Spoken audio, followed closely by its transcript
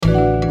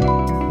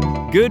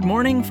Good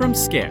morning from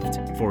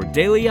Skift. For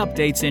daily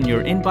updates in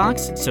your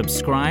inbox,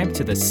 subscribe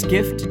to the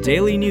Skift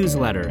Daily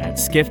newsletter at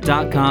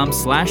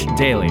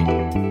skift.com/daily.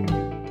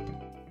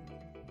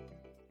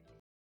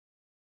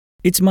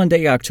 It's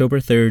Monday, October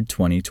 3rd,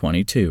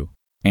 2022.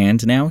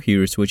 And now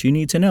here's what you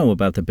need to know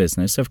about the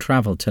business of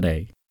travel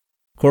today.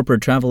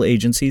 Corporate travel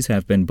agencies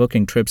have been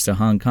booking trips to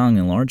Hong Kong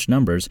in large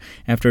numbers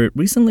after it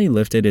recently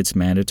lifted its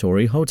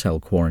mandatory hotel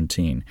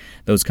quarantine.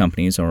 Those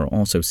companies are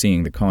also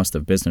seeing the cost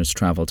of business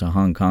travel to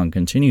Hong Kong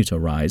continue to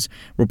rise,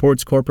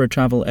 reports corporate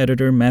travel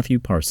editor Matthew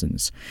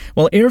Parsons.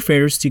 While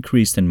airfares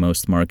decreased in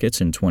most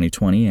markets in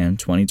 2020 and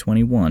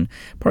 2021,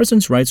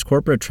 Parsons writes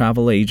corporate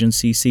travel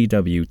agency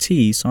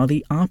CWT saw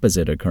the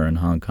opposite occur in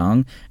Hong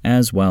Kong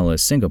as well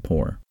as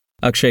Singapore.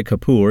 Akshay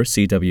Kapoor,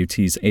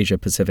 CWT's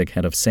Asia-Pacific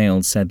head of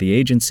sales, said the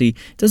agency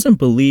doesn't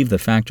believe the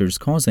factors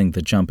causing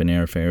the jump in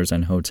airfares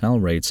and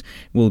hotel rates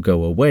will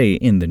go away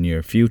in the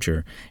near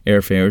future.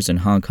 Airfares in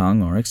Hong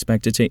Kong are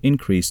expected to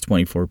increase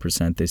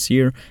 24% this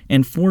year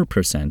and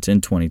 4%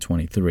 in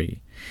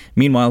 2023.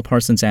 Meanwhile,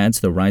 Parsons adds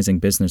the rising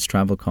business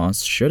travel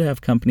costs should have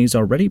companies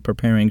already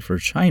preparing for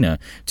China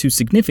to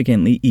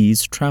significantly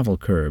ease travel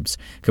curbs.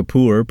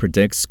 Kapoor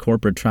predicts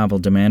corporate travel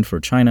demand for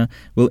China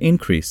will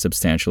increase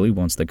substantially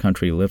once the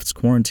country lifts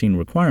quarantine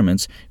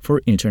requirements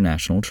for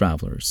international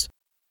travelers.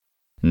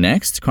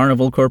 Next,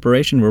 Carnival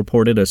Corporation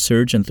reported a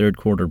surge in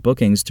third-quarter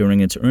bookings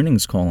during its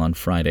earnings call on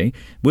Friday,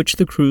 which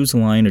the cruise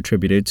line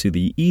attributed to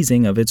the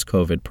easing of its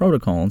COVID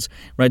protocols,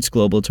 writes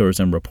global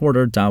tourism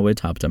reporter Dawit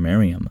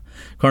Habtemariam.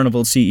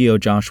 Carnival CEO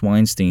Josh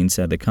Weinstein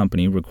said the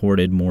company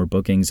recorded more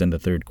bookings in the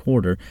third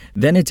quarter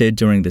than it did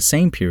during the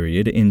same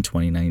period in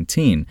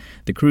 2019.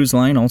 The cruise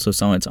line also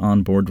saw its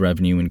onboard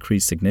revenue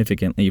increase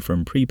significantly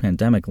from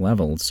pre-pandemic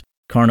levels.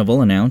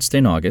 Carnival announced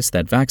in August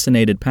that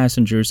vaccinated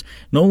passengers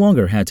no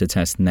longer had to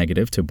test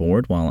negative to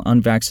board, while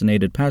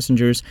unvaccinated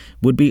passengers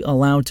would be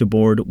allowed to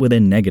board with a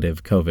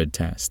negative COVID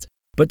test.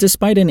 But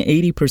despite an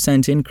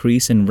 80%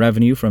 increase in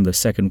revenue from the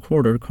second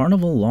quarter,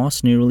 Carnival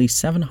lost nearly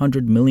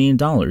 $700 million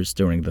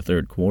during the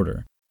third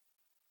quarter.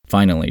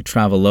 Finally,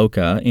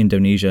 Traveloka,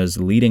 Indonesia's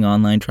leading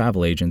online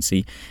travel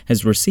agency,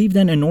 has received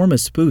an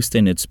enormous boost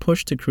in its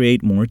push to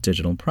create more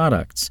digital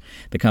products.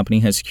 The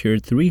company has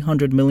secured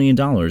 $300 million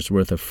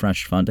worth of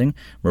fresh funding,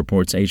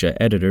 reports Asia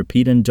editor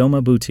Peden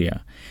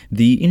Domabutia.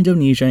 The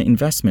Indonesia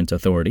Investment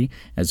Authority,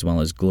 as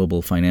well as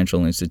global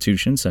financial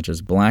institutions such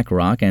as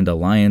BlackRock and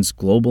Alliance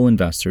Global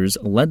Investors,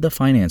 led the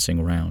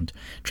financing round.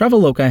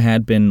 Traveloka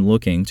had been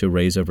looking to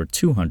raise over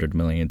 $200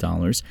 million,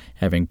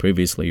 having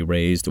previously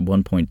raised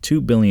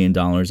 $1.2 billion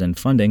in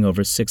funding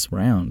over 6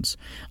 rounds.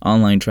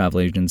 Online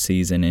travel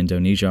agencies in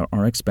Indonesia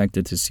are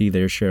expected to see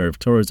their share of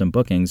tourism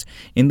bookings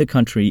in the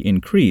country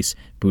increase,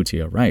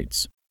 Butia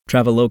writes.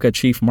 Traveloka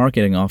Chief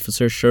Marketing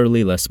Officer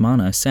Shirley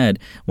Lesmana said,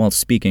 while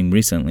speaking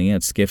recently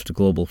at Skift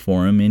Global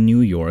Forum in New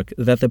York,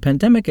 that the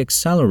pandemic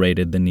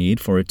accelerated the need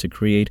for it to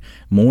create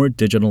more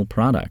digital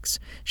products.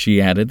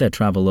 She added that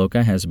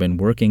Traveloka has been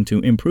working to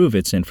improve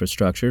its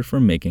infrastructure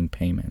for making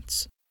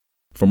payments.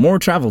 For more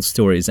travel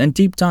stories and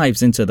deep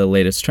dives into the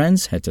latest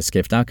trends, head to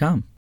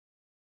skift.com.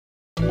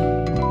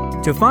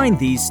 To find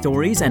these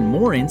stories and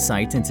more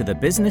insight into the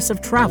business of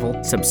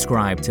travel,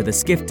 subscribe to the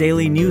Skift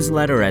Daily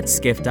newsletter at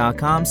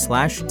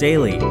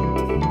skift.com/daily.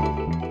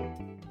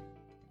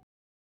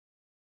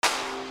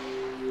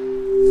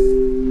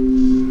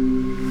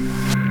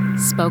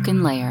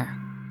 Spoken Layer.